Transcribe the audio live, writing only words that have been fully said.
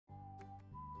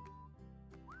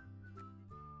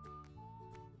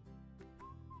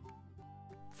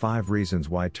5 reasons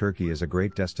why Turkey is a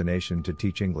great destination to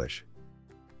teach English.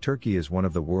 Turkey is one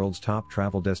of the world's top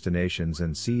travel destinations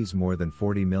and sees more than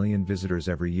 40 million visitors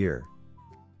every year.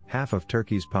 Half of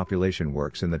Turkey's population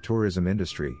works in the tourism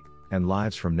industry, and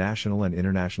lives from national and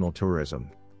international tourism.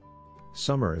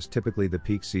 Summer is typically the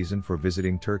peak season for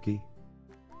visiting Turkey.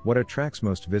 What attracts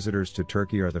most visitors to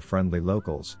Turkey are the friendly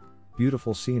locals,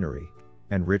 beautiful scenery,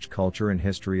 and rich culture and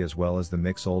history, as well as the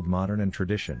mix old modern and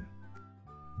tradition.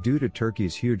 Due to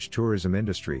Turkey's huge tourism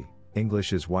industry,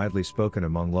 English is widely spoken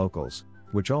among locals,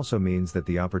 which also means that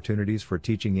the opportunities for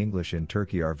teaching English in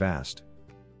Turkey are vast.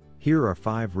 Here are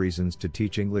 5 reasons to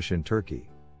teach English in Turkey.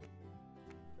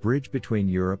 Bridge between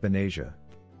Europe and Asia.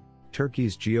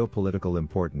 Turkey's geopolitical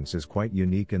importance is quite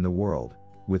unique in the world,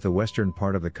 with the western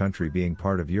part of the country being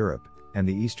part of Europe, and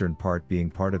the eastern part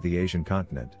being part of the Asian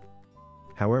continent.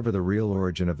 However, the real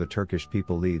origin of the Turkish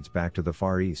people leads back to the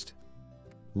Far East.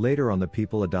 Later on, the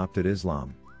people adopted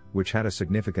Islam, which had a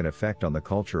significant effect on the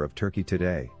culture of Turkey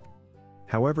today.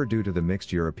 However, due to the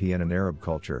mixed European and Arab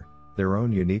culture, their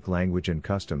own unique language and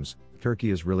customs,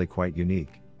 Turkey is really quite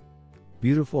unique.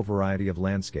 Beautiful variety of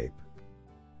landscape.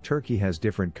 Turkey has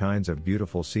different kinds of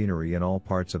beautiful scenery in all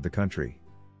parts of the country.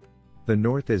 The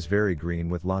north is very green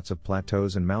with lots of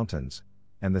plateaus and mountains,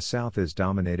 and the south is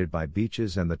dominated by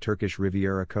beaches and the Turkish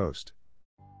Riviera coast.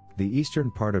 The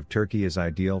eastern part of Turkey is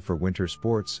ideal for winter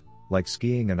sports, like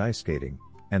skiing and ice skating,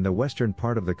 and the western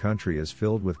part of the country is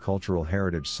filled with cultural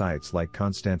heritage sites like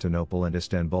Constantinople and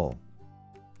Istanbul.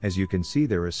 As you can see,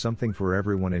 there is something for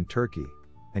everyone in Turkey,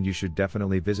 and you should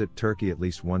definitely visit Turkey at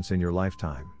least once in your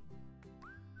lifetime.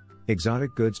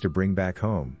 Exotic goods to bring back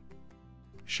home.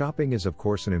 Shopping is of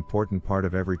course an important part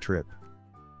of every trip.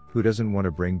 Who doesn't want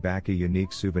to bring back a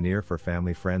unique souvenir for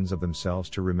family friends of themselves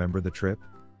to remember the trip?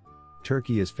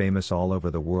 Turkey is famous all over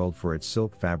the world for its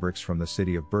silk fabrics from the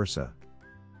city of Bursa.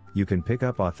 You can pick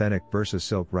up authentic Bursa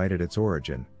silk right at its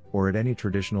origin, or at any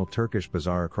traditional Turkish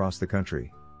bazaar across the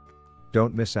country.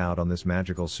 Don't miss out on this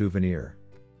magical souvenir.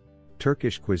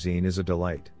 Turkish cuisine is a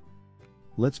delight.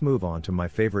 Let's move on to my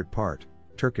favorite part,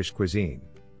 Turkish cuisine.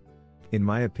 In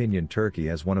my opinion, Turkey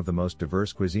has one of the most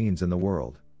diverse cuisines in the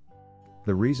world.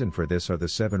 The reason for this are the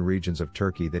 7 regions of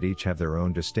Turkey that each have their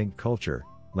own distinct culture,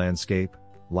 landscape,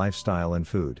 lifestyle and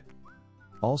food.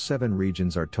 All 7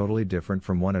 regions are totally different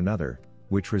from one another,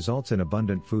 which results in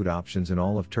abundant food options in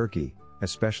all of Turkey,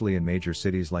 especially in major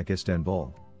cities like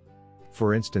Istanbul.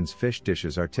 For instance, fish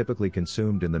dishes are typically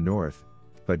consumed in the north,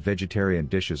 but vegetarian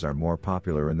dishes are more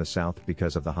popular in the south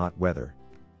because of the hot weather.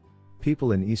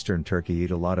 People in eastern Turkey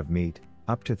eat a lot of meat,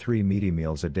 up to 3 meaty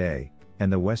meals a day,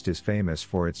 and the west is famous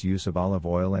for its use of olive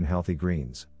oil and healthy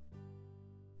greens.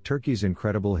 Turkey's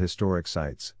incredible historic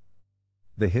sites.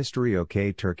 The history of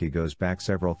Turkey goes back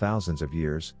several thousands of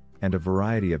years, and a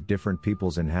variety of different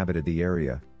peoples inhabited the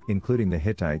area, including the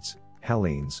Hittites,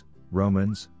 Hellenes,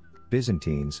 Romans,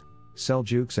 Byzantines,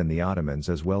 Seljuks and the Ottomans,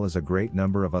 as well as a great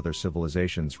number of other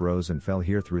civilizations rose and fell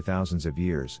here through thousands of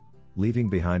years, leaving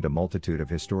behind a multitude of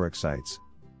historic sites.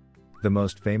 The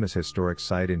most famous historic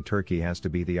site in Turkey has to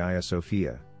be the Hagia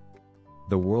Sophia.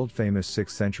 The world-famous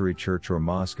 6th century church or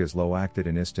mosque is located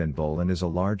in Istanbul and is a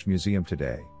large museum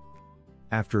today.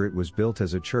 After it was built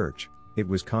as a church, it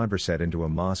was converted into a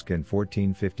mosque in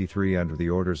 1453 under the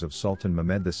orders of Sultan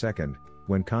Mehmed II,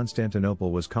 when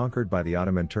Constantinople was conquered by the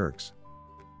Ottoman Turks.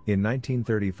 In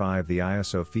 1935 the Hagia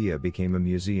Sophia became a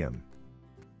museum.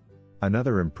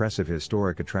 Another impressive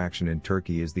historic attraction in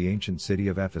Turkey is the ancient city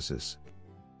of Ephesus.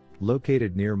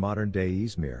 Located near modern-day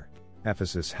Izmir,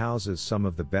 Ephesus houses some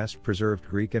of the best preserved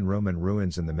Greek and Roman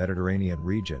ruins in the Mediterranean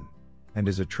region, and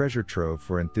is a treasure trove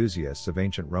for enthusiasts of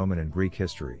ancient Roman and Greek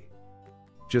history.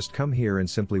 Just come here and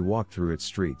simply walk through its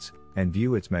streets, and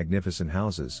view its magnificent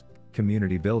houses,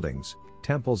 community buildings,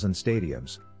 temples and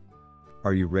stadiums.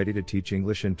 Are you ready to teach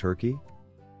English in Turkey?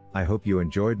 I hope you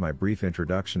enjoyed my brief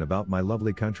introduction about my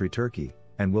lovely country Turkey,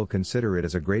 and will consider it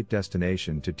as a great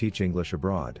destination to teach English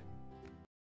abroad.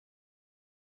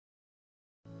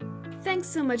 Thanks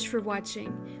so much for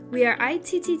watching. We are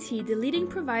ITTT, the leading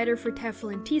provider for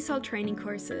TEFL and TESOL training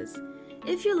courses.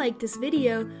 If you liked this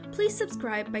video, please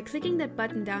subscribe by clicking that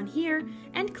button down here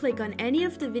and click on any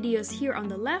of the videos here on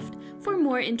the left for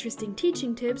more interesting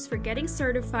teaching tips for getting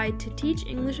certified to teach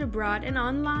English abroad and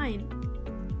online.